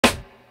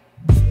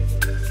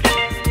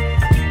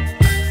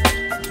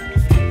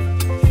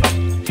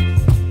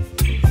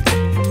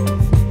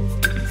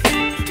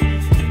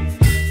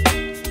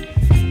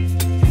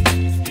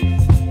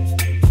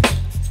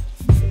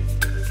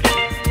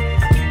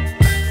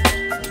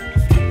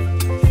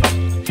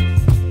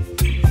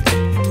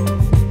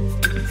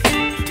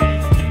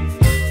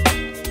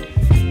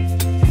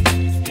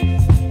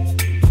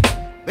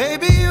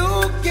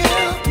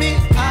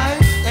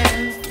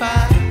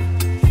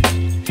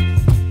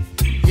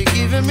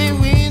giving me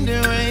wind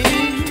and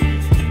rain.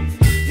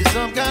 You're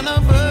some kind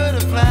of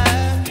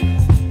butterfly.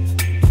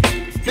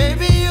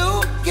 Baby,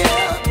 you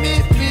give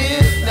me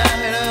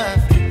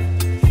midnight.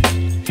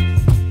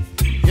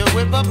 You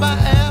whip up my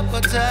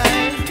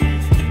appetite.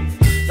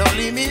 Don't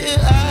leave me here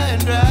high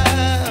and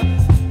dry.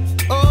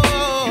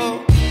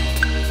 Oh,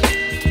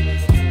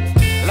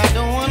 well, I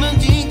don't wanna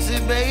jinx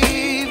it,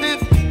 baby,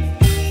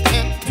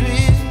 and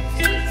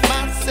twist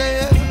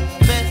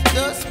myself at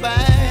the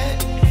spine.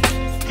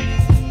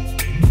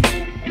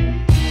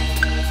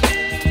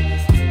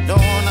 Don't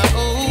wanna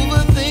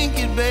overthink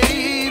it,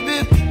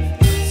 baby.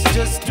 It's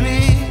just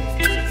twist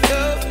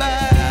your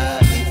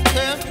body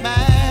and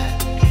mine.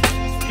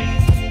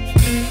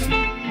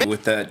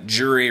 With that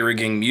jury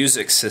rigging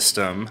music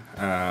system,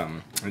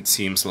 it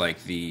seems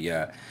like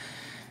the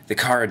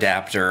car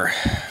adapter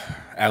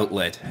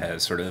outlet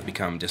has sort of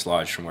become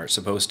dislodged from where it's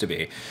supposed to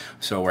be.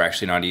 So we're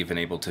actually not even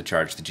able to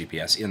charge the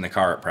GPS in the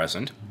car at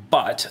present.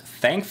 But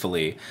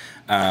thankfully,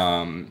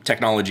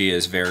 technology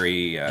is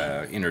very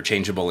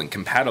interchangeable and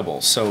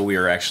compatible. So we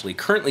are actually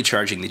currently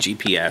charging the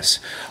GPS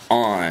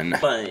on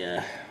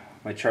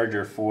my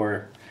charger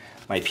for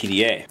my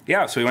PDA.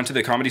 Yeah, so we went to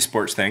the Comedy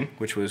Sports thing,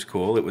 which was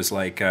cool. It was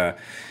like a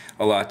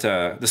lot,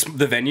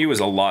 the venue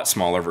was a lot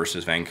smaller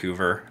versus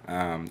Vancouver,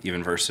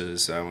 even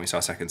versus when we saw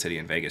Second City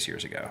in Vegas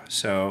years ago.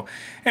 So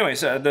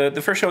anyways,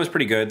 the first show was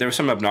pretty good. There were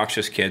some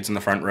obnoxious kids in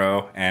the front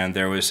row, and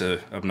there was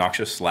a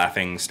obnoxious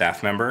laughing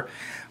staff member.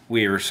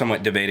 We were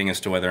somewhat debating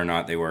as to whether or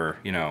not they were,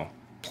 you know,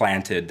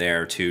 planted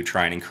there to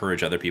try and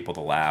encourage other people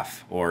to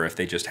laugh, or if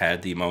they just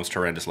had the most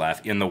horrendous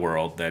laugh in the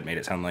world that made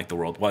it sound like the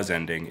world was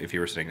ending if you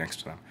were sitting next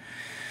to them.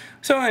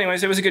 So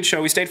anyways, it was a good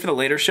show. We stayed for the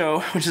later show,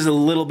 which is a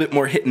little bit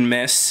more hit and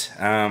miss.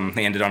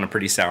 They ended on a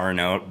pretty sour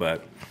note,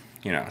 but,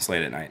 you know, it's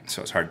late at night,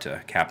 so it's hard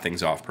to cap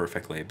things off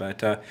perfectly.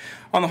 But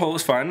on the whole, it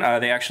was fun.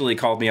 They actually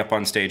called me up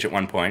on stage at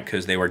one point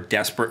because they were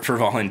desperate for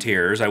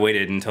volunteers. I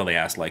waited until they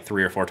asked like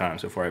 3 or 4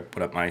 times before I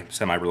put up my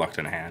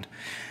semi-reluctant hand.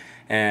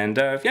 And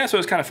yeah, so it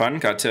was kind of fun.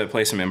 Got to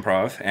play some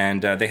improv,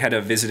 and they had a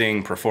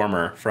visiting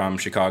performer from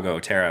Chicago,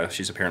 Tara.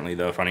 She's apparently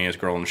the funniest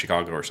girl in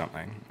Chicago or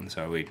something. And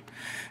so we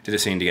did a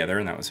scene together,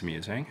 and that was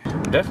amusing.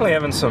 I'm definitely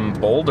having some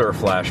Boulder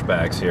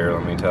flashbacks here,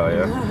 let me tell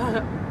you.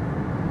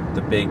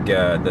 The big,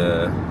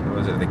 what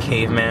was it, the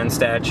caveman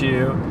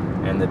statue,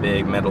 and the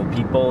big metal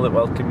people that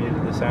welcome you to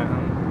the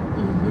sound.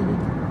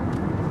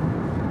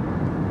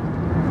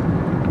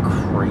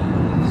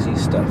 Crazy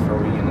stuff are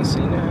we gonna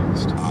see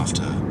next?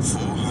 After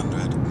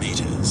 400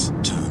 meters,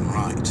 turn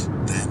right,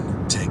 then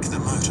take the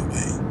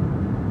motorway.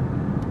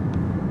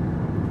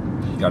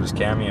 Got his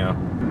cameo.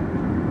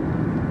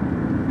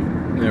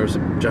 There was a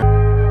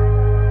giant